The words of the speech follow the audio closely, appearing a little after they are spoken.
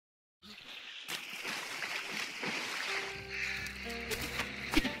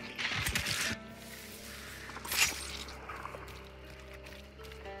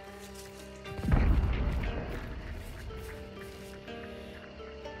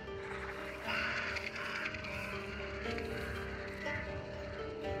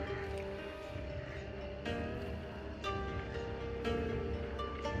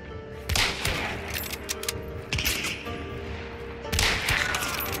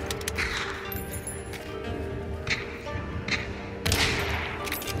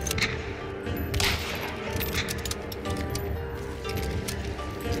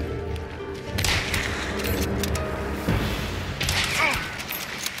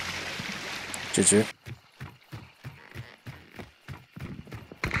GG.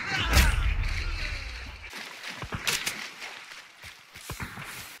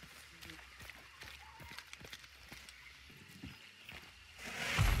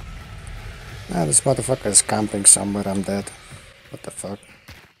 Ah, this motherfucker is camping somewhere, I'm dead. What the fuck?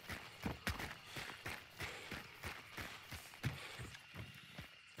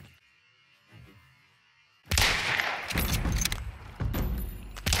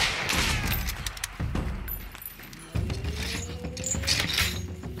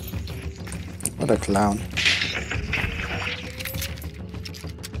 What a clown.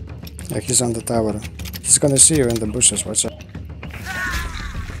 Yeah, he's on the tower. He's gonna see you in the bushes, watch out.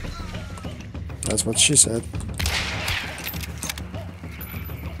 That's what she said.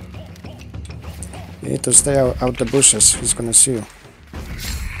 You need to stay out the bushes, he's gonna see you.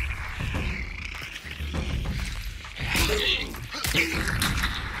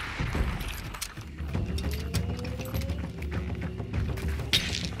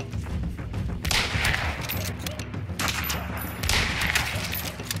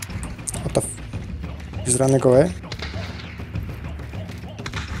 What the f... He's running away?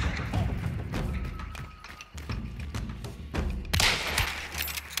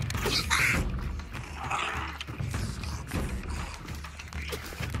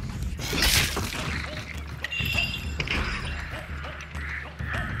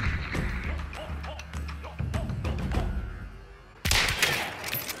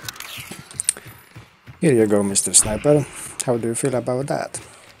 Here you go, Mr. Sniper. How do you feel about that?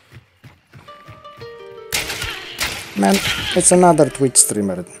 Man, it's another Twitch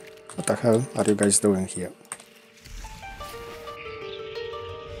streamer. What the hell are you guys doing here?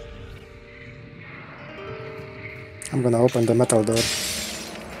 I'm gonna open the metal door.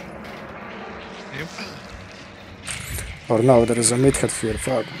 Yep. Or no, there is a meathead here,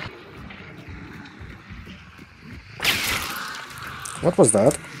 fuck. What was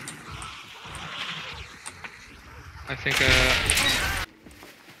that? I think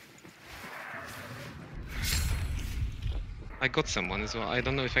I got someone as well. I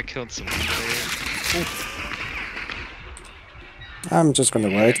don't know if I killed someone. I'm just gonna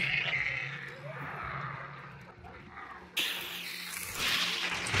wait.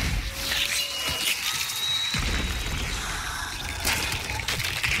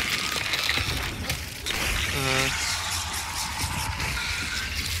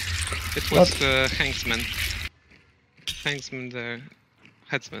 It was Hangsman. Hangsman there.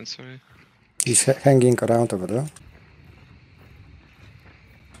 Headsman, sorry. He's hanging around over there.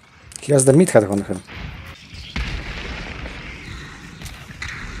 He has the meathead on him.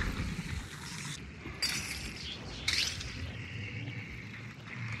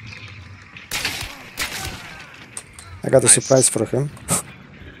 I got a surprise for him.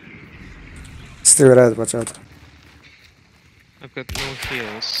 Still red, watch out. I've got no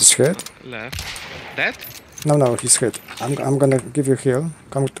heals. He's hit? Left. Dead? No, he's hit. I'm gonna give you heal.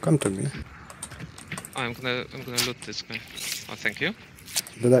 Come to me. Oh, I'm gonna loot this guy. Oh, thank you.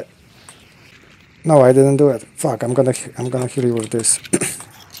 Did I? No, I didn't do it. Fuck, I'm gonna heal you with this.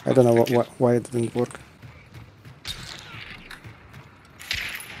 I don't know why it didn't work.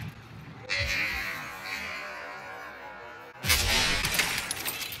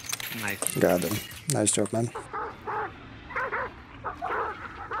 Nice. Got him. Nice job, man.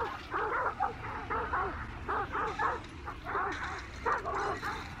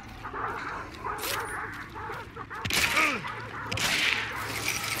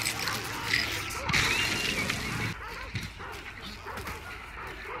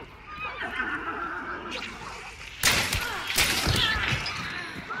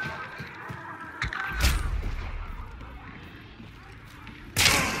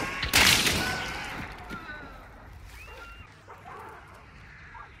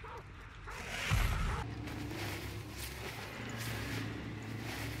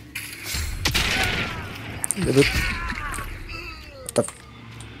 Did it?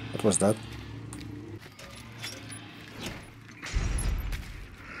 What was that?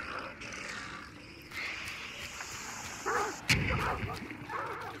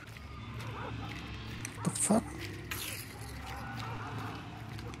 The fuck?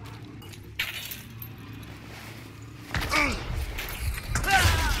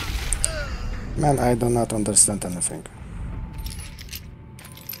 Man, I do not understand anything.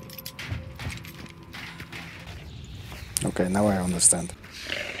 Okay, now I understand.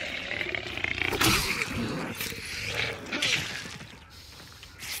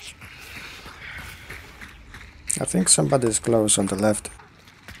 I think somebody is close on the left.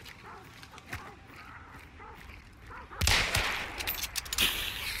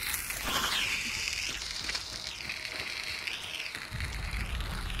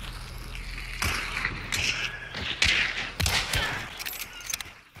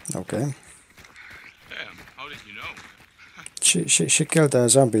 Okay. Damn, how did you know? She killed a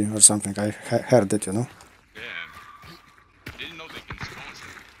zombie or something. I heard it, you know. Damn. Didn't know they can spawn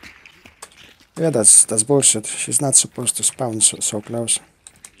so. Yeah, that's bullshit. She's not supposed to spawn so close.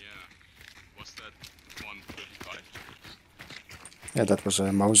 Yeah. What's that? 135? Yeah, that was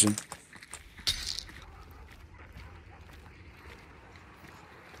a Mosey.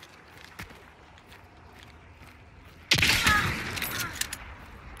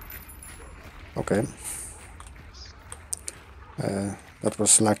 Okay. That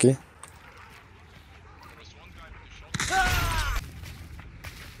was lucky. There was one guy with a shotgun.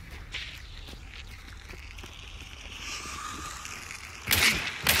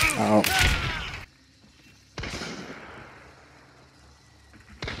 Oh.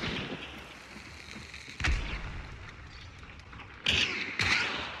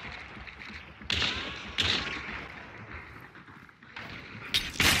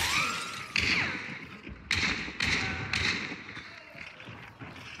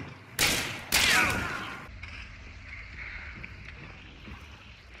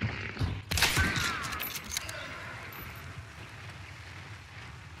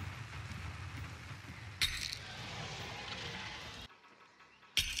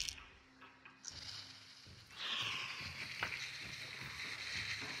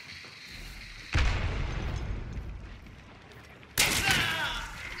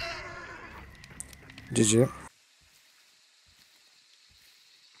 GG.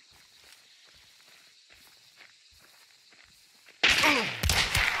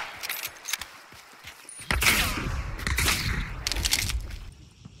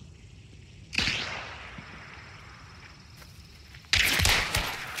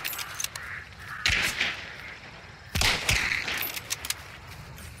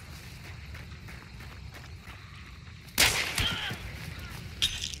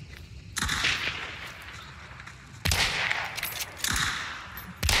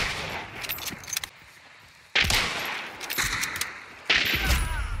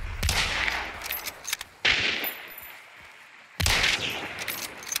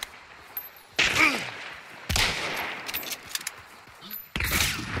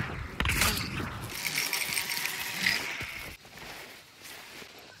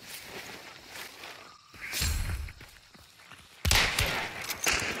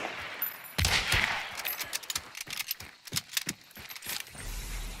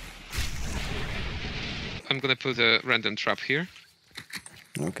 I'm gonna put a random trap here.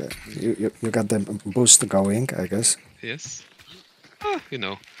 Okay. You got the boost going, I guess. Yes. You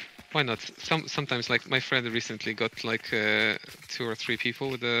know, why not? Sometimes, like my friend recently got like 2 or 3 people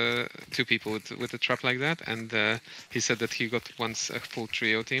with a 2 people with a trap like that, and he said that he got once a full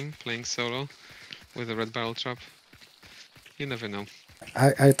trio team playing solo with a red barrel trap. You never know.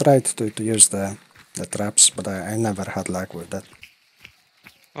 I tried to use the traps, but I never had luck with that.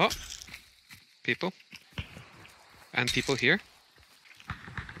 Oh, people and people here.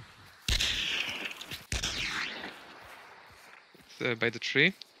 By the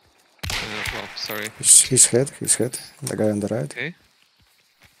tree. Well, sorry. He's hit. He's hit. The guy on the right. Okay.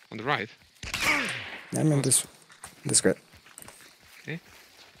 On the right. I mean this guy. Okay.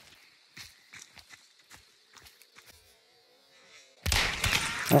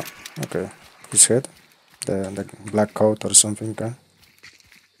 Oh, okay. He's hit. The black coat or something guy.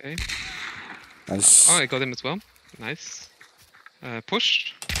 Okay. Nice. Oh, I got him as well. Nice.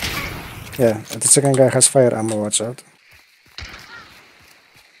 Push. Yeah, the second guy has fire ammo. Watch out.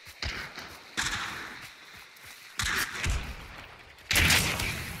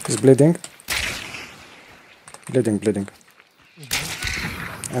 He's bleeding. Bleeding.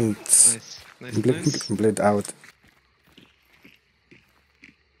 And Nice. bleed out.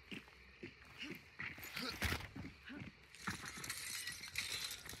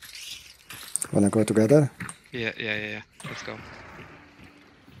 Wanna go together? Yeah. Let's go.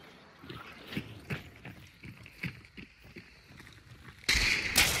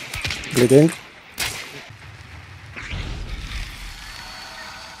 Bleeding.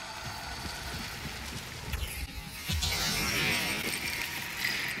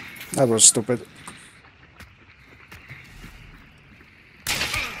 That was stupid.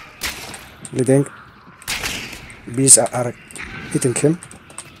 Bleeding. Bees are hitting him.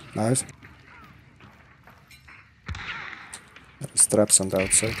 Nice. There's traps on the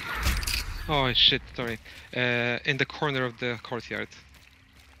outside. Oh shit! Sorry. In the corner of the courtyard,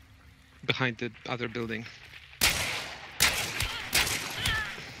 behind the other building.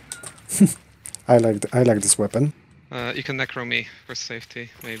 I like this weapon. You can necro me for safety,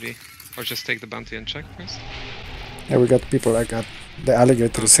 maybe, or just take the bounty and check first. Yeah, we got people. I got the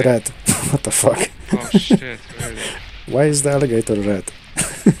alligator is Okay. red. What the fuck? Oh shit, really? Why is the alligator red?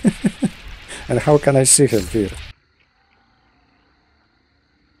 And how can I see him here?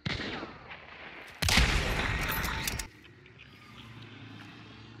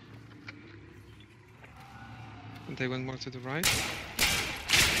 They went more to the right?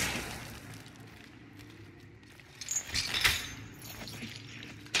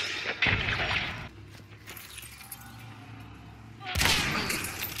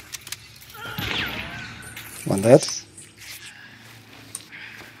 One dead.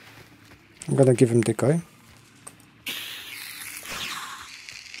 I'm gonna give him decoy.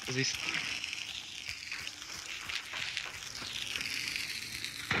 These...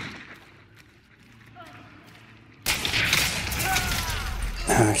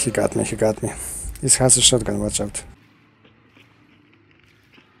 He got me, he got me. He has a shotgun, watch out.